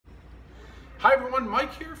Hi everyone,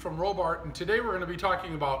 Mike here from Robart, and today we're going to be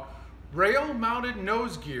talking about rail-mounted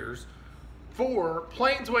nose gears for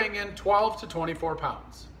planes weighing in 12 to 24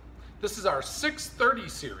 pounds. This is our 630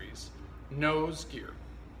 series nose gear.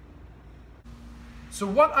 So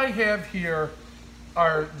what I have here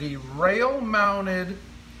are the rail-mounted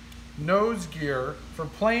nose gear for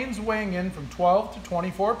planes weighing in from 12 to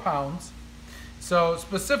 24 pounds. So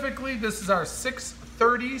specifically, this is our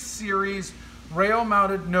 630 series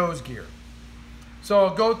rail-mounted nose gear. So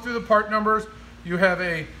I'll go through the part numbers. You have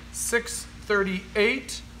a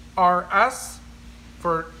 638 RS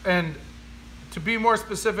and to be more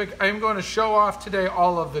specific, I'm going to show off today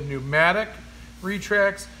all of the pneumatic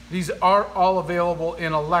retracts. These are all available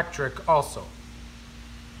in electric also.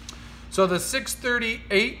 So the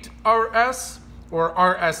 638 RS or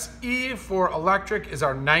RSE for electric is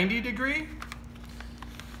our 90 degree.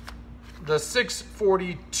 The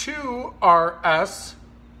 642 RS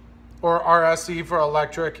or RSE for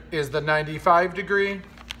electric is the 95 degree.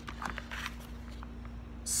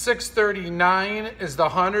 639 is the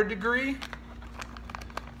 100 degree.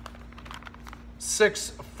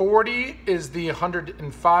 640 is the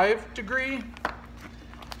 105 degree.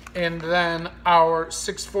 And then our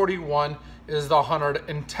 641 is the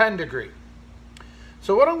 110 degree.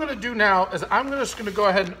 So what I'm going to do now is I'm just going to go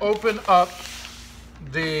ahead and open up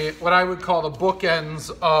what I would call the bookends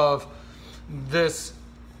of this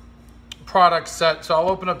product set. So I'll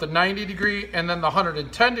open up the 90 degree and then the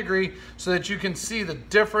 110 degree so that you can see the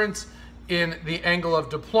difference in the angle of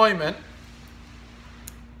deployment.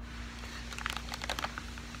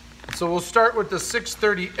 So we'll start with the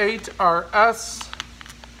 638 RS.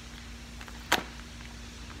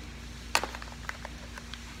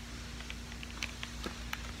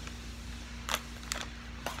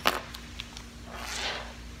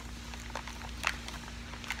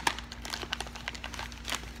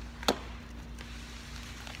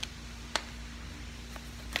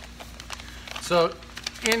 So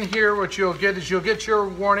in here, what you'll get is you'll get your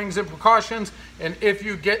warnings and precautions, and if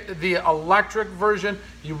you get the electric version,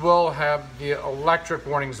 you will have the electric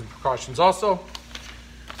warnings and precautions also.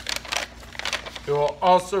 You will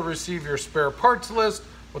also receive your spare parts list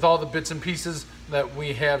with all the bits and pieces that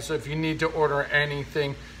we have. So if you need to order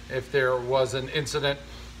anything, if there was an incident,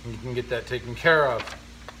 you can get that taken care of.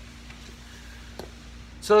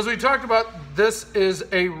 So as we talked about, this is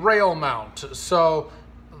a rail mount. So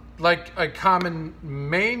like a common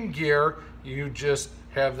main gear, you just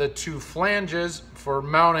have the two flanges for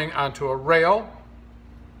mounting onto a rail.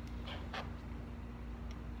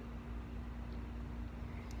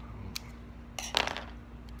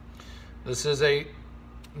 This is a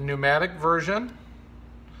pneumatic version.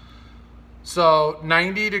 So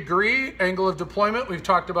 90 degree angle of deployment. We've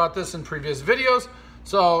talked about this in previous videos.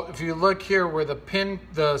 So if you look here where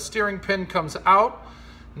the steering pin comes out,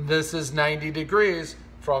 this is 90 degrees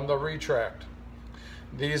from the retract.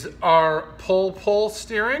 These are pull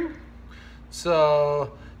steering.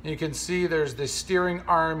 So you can see there's the steering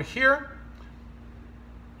arm here.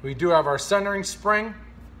 We do have our centering spring,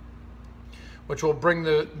 which will bring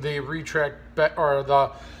the retract back, or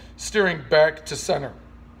the steering back to center.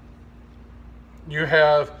 You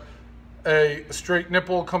have a straight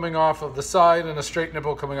nipple coming off of the side and a straight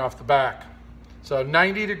nipple coming off the back. So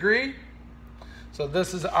 90 degree. So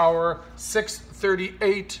this is our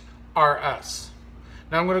 638 RS.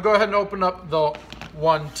 Now I'm going to go ahead and open up the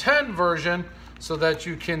 110 version so that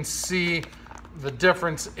you can see the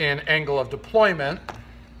difference in angle of deployment.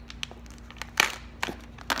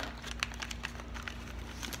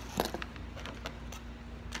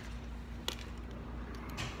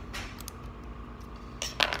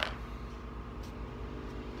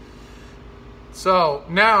 So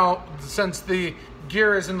now, since the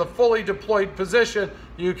gear is in the fully deployed position,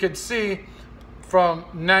 you can see from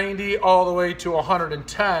 90 all the way to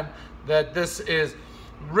 110 that this is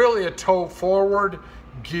really a toe forward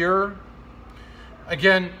gear.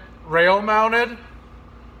 Again, rail mounted,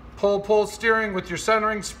 pull steering with your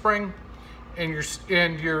centering spring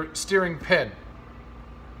and your steering pin.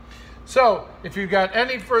 So if you've got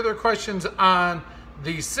any further questions on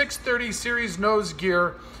the 630 series nose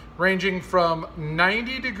gear ranging from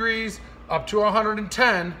 90 degrees up to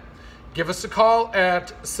 110, give us a call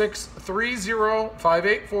at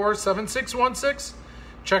 630-584-7616.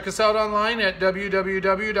 Check us out online at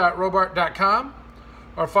www.robart.com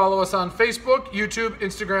or follow us on Facebook, YouTube,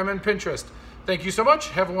 Instagram, and Pinterest. Thank you so much.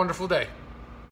 Have a wonderful day.